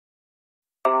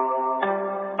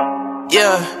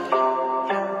Yeah.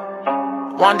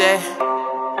 Wande.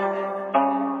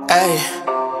 Ay.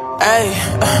 Ay.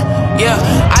 Yeah.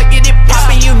 I get it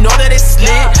poppin', you know that it's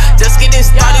lit. Just getting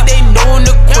started, they know when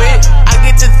to quit. I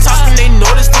get to talking, they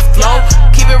notice the flow.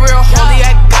 Keep it real holy,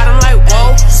 I got 'em like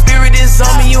whoa. Spirit is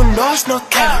on me, you know it's no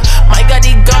cap. My God,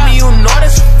 he got me, you know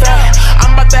that's a fact.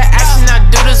 I'm about that action, I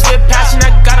do this with passion.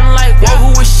 I got 'em like whoa,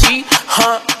 who is she?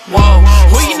 Huh? Whoa.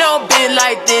 Who you know been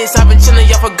like this? I've been chillin',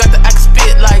 y'all forgot that I can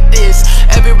spit like this.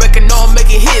 Every record know I'm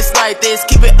making hits like this.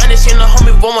 Keep it honest, you know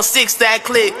homie 116 that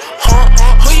click. Huh?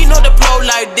 Who you know the flow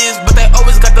like this? But they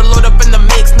always got the load up in the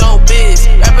mix, no biz.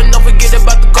 Rapping, don't forget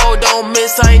about the gold, don't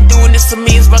miss. I ain't doing this to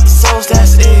me, it's about the souls,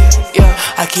 that's it. Yeah,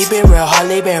 I keep it real,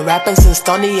 Harley been rapping since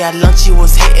Stony at lunch, you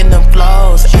was hitting them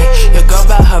flows. Ay, your girl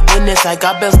about her business, I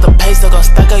got bills to pay, so go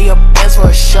stack up your bands for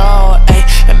a show. Ay,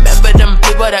 remember them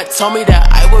people that told me that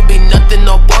I would be nothing,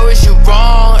 no boy, is you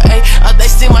wrong? Ay, they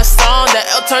see my song, that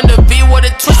L turn to B with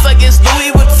a twist like it's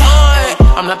Louis Vuitton.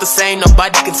 I'm not the same,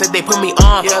 nobody can say they put me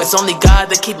on. It's only God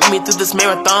that keeping me through this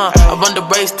marathon. I run the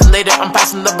race, till later I'm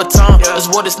passing the baton. This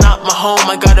world is not my home,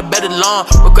 I got a better lawn.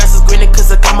 Where grass is greener cause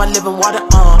I got my living water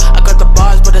on. I got the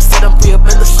bars, but I set them free up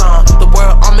in the song. The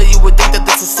world on me, you would think that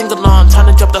this is single-on. Time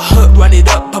to drop the hood, run it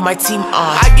up, put my team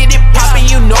on. I get it poppin',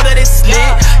 you know that it's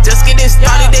lit. Just getting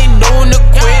started, they know when to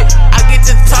quit. I get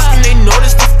to talking, they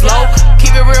notice the flow.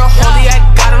 Keep it real holy, I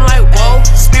got 'em like whoa.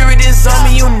 Spirit is on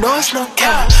me, you know it's no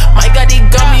cap. My God, he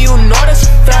got me, you know that's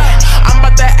a fact. I'm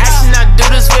about that action, I do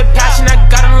this with passion. I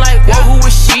got 'em like whoa, who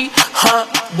is she? Huh?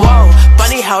 Whoa,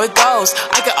 funny how it goes.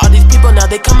 I got all these people now,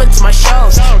 they coming to my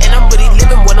shows. And I'm really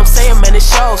living what I'm saying, man, it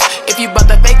shows. If you bout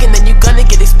that faking, then you gonna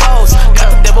get exposed. Got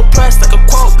the devil pressed like a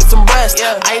quote, get some rest.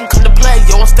 I ain't come to play,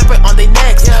 yo, I'm stepping on they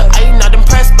necks. I ain't not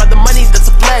impressed by the money, that's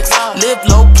a flex. Live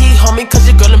low key, homie, cause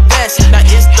you're gonna invest. Now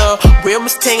it's the real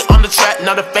mistake on the track,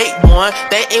 not a fake one.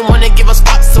 They ain't wanna give us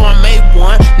spots, so I made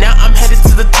one. Now I'm headed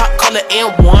to the top, call it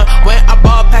N1. When I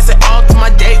ball, pass it all to my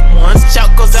day ones.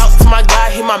 Shout goes out to my guy,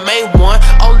 he my main one.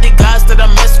 Only guys that I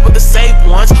mess with the saved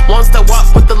ones. Ones that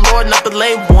walk with the Lord, not the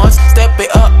lame ones. Step it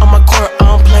up on my court, I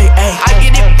don't play, ayy. I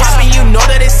get it poppin', you know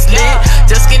that it's lit.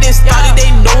 Just getting started,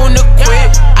 they know when to quit.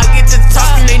 I get to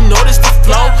talking, they notice the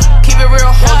flow. Keep it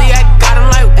real holy, I got 'em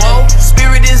like whoa.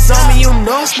 Spirit is on me, you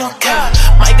know it's no cap.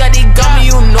 My God, he got me,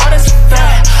 you know that's a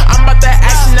fact. I'm about that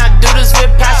action, I do this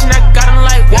with passion. I got 'em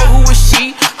like whoa, who is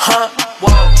she? Huh?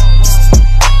 Whoa.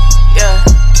 Yeah.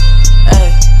 Ay.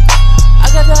 I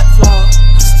got that flow.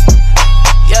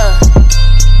 Yeah.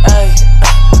 Ay.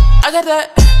 I got that.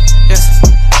 Yes.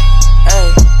 Ay.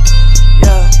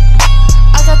 Yeah.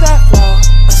 I got that flow.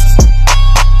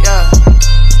 Yeah.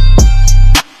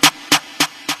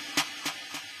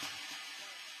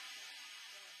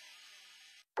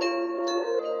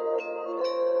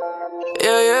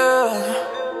 Yeah, yeah.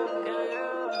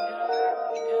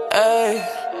 Ay.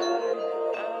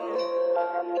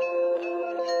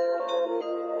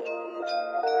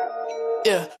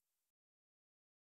 Yeah.